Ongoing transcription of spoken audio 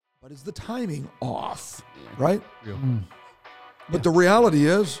but is the timing off, right? Real. But the reality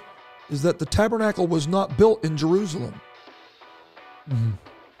is that the tabernacle was not built in Jerusalem.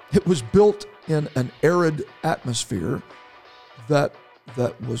 It was built in an arid atmosphere that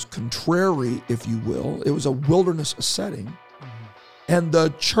was contrary, if you will. It was a wilderness setting. And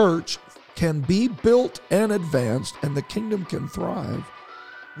the church can be built and advanced, and the kingdom can thrive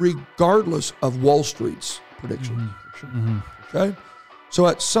regardless of Wall Street's prediction. Okay? So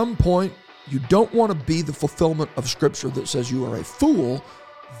at some point, you don't want to be the fulfillment of Scripture that says you are a fool,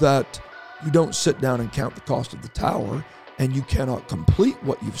 that you don't sit down and count the cost of the tower, and you cannot complete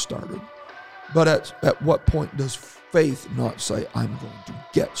what you've started. But at what point does faith not say, I'm going to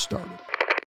get started?